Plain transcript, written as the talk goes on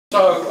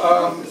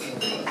So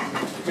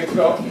we've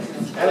got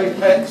Helen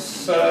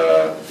Petts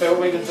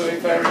filming and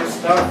doing various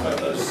stuff, and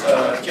there's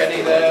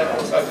Jenny there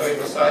also doing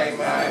the same,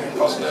 and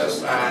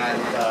Costas,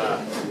 and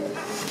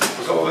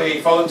there's all the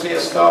volunteer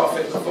staff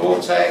at the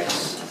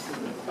Vortex.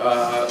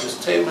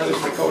 There's Tim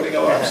who's recording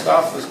a lot of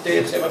stuff. There's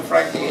dear Tim and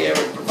Frankie here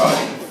and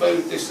providing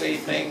food this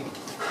evening.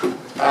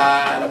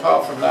 And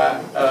apart from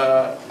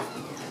that,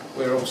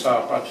 we're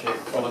also a bunch of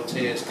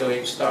volunteers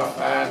doing stuff.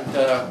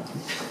 And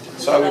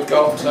so we've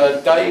got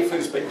Dave,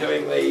 who's been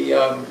doing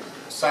the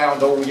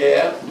sound all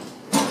year.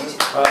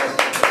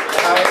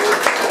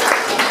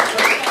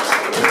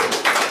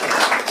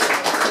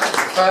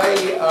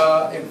 Kay,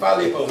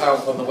 invaluable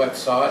help on the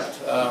website,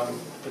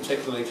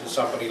 particularly to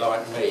somebody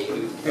like me,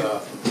 who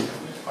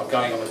I'm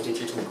going on a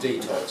digital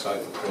detox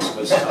over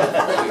Christmas.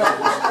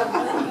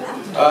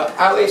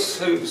 Alice,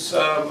 who's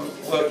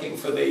working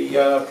for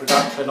the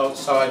production on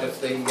side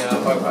of the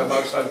Mopo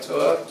Moso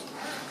tour.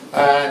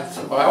 And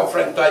my old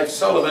friend Dave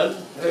Solomon,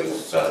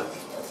 who's done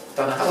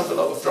a hell of a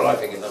lot of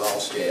driving in the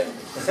last year.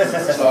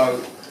 So,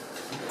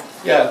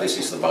 yeah, this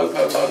is the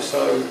Mopo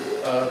Moso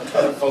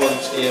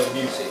volunteer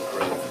music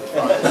group.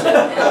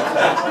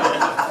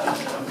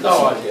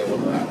 No idea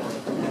what that is.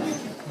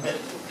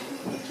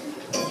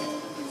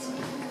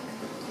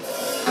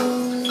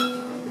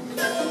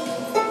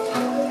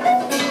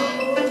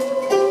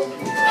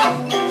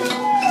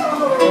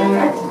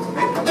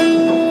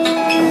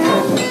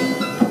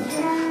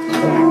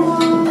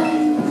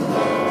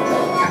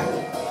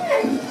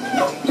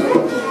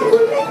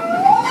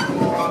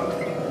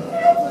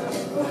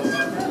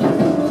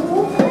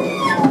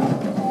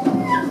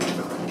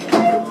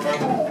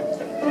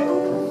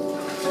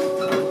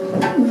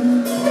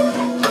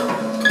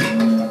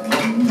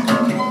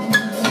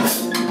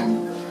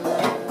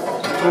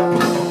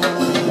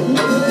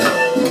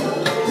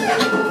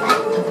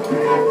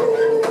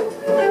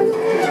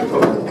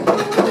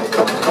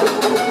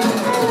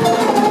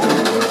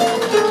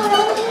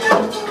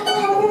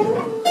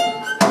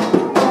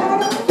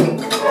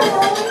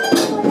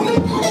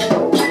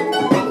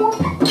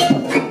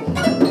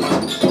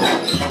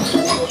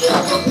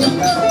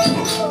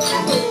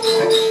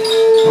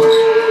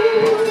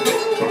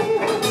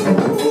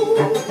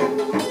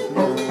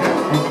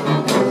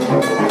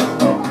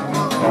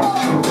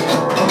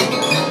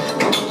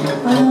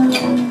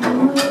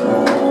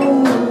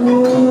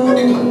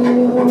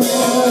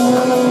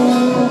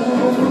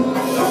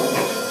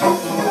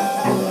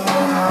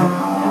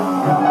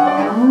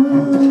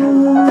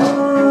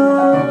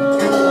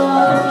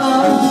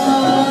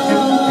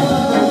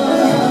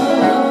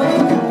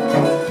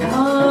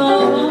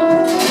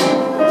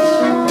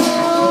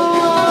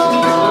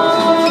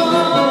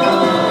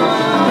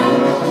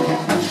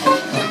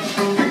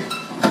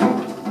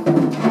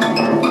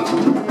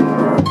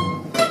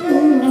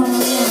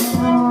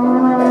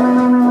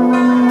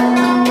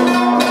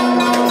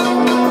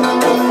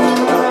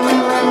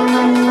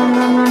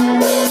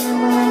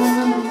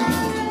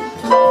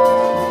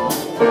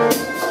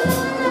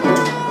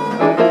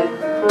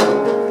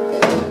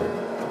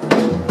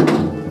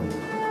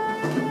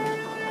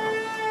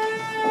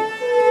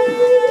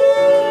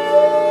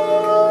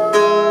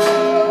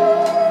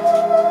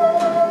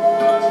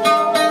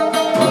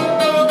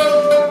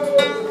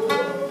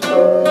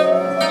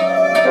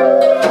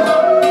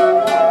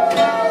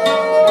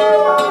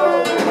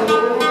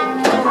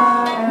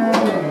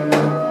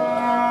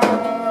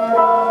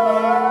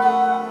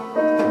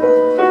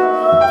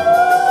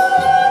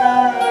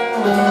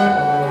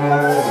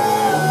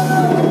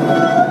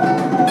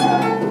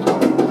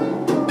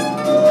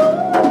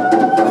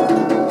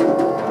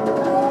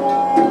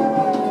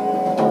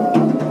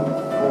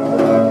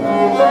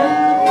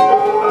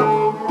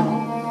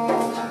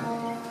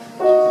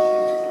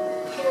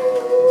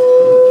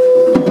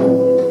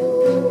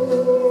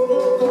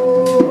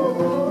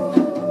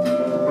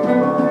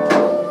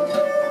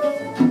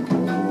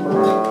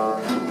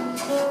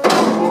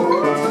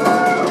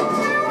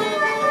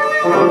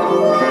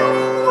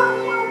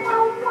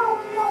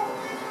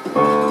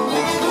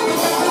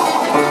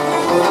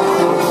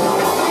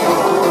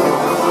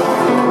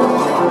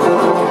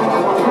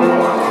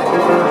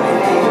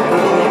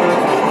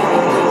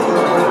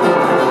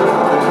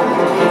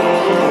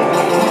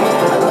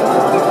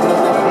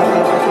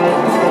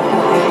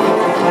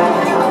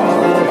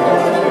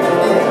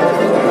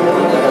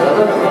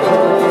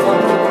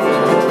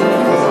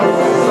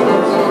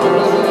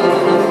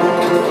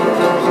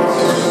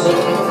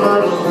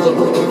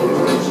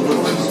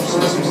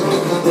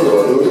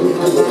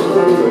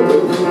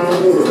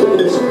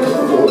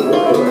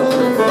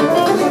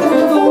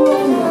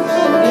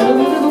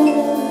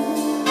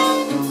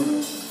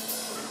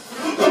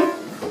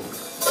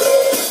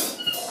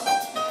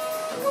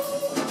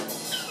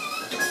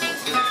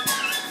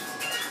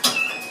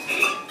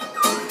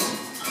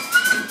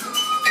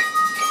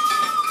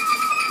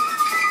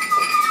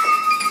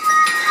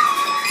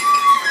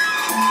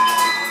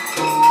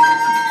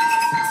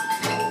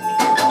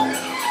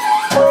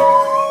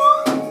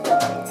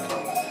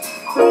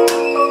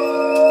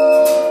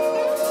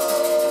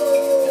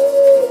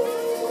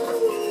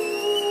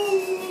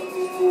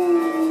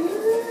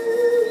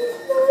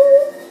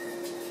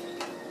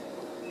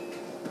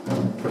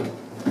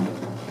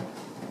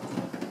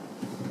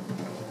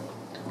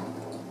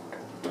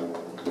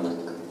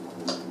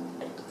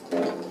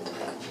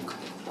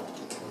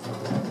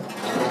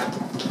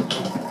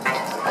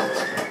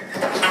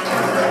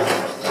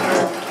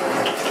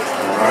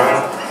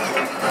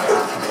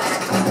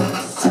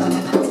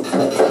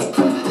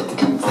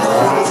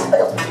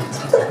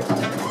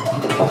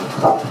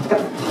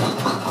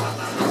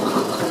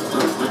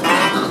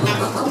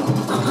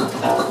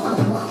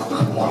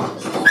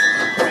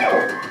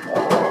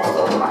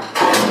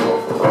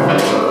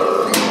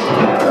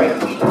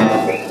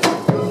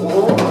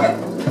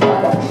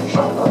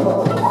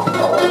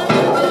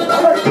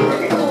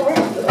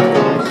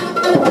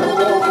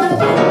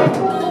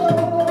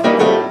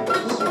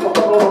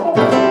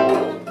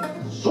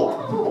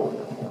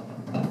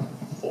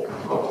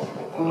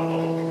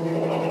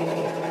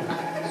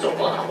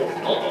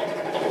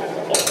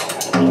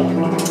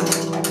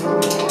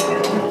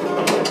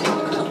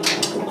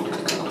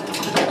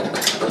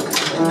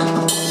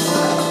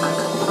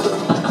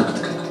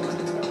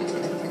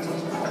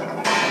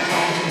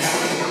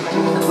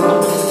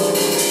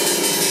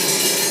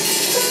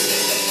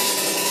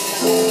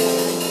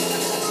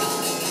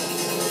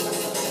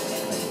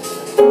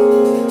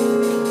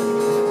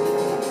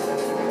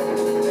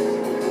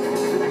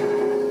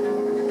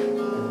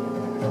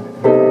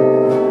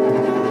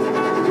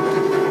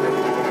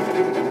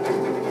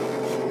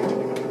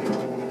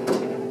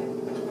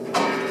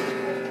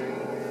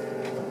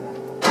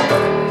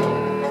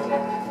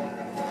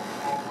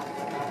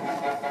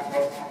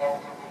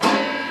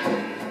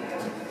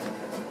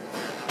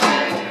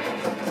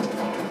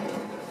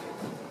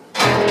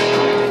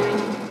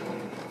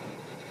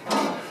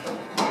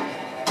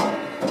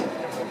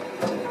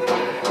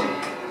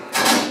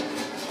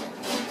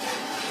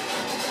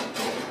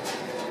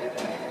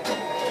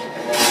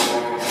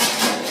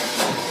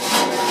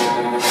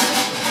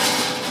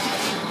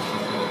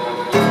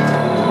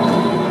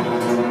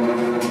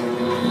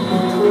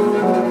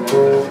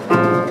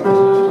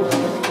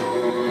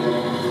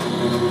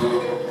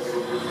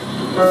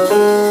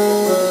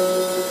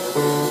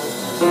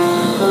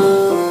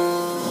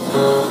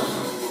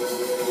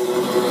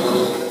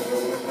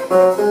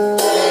 Thank you.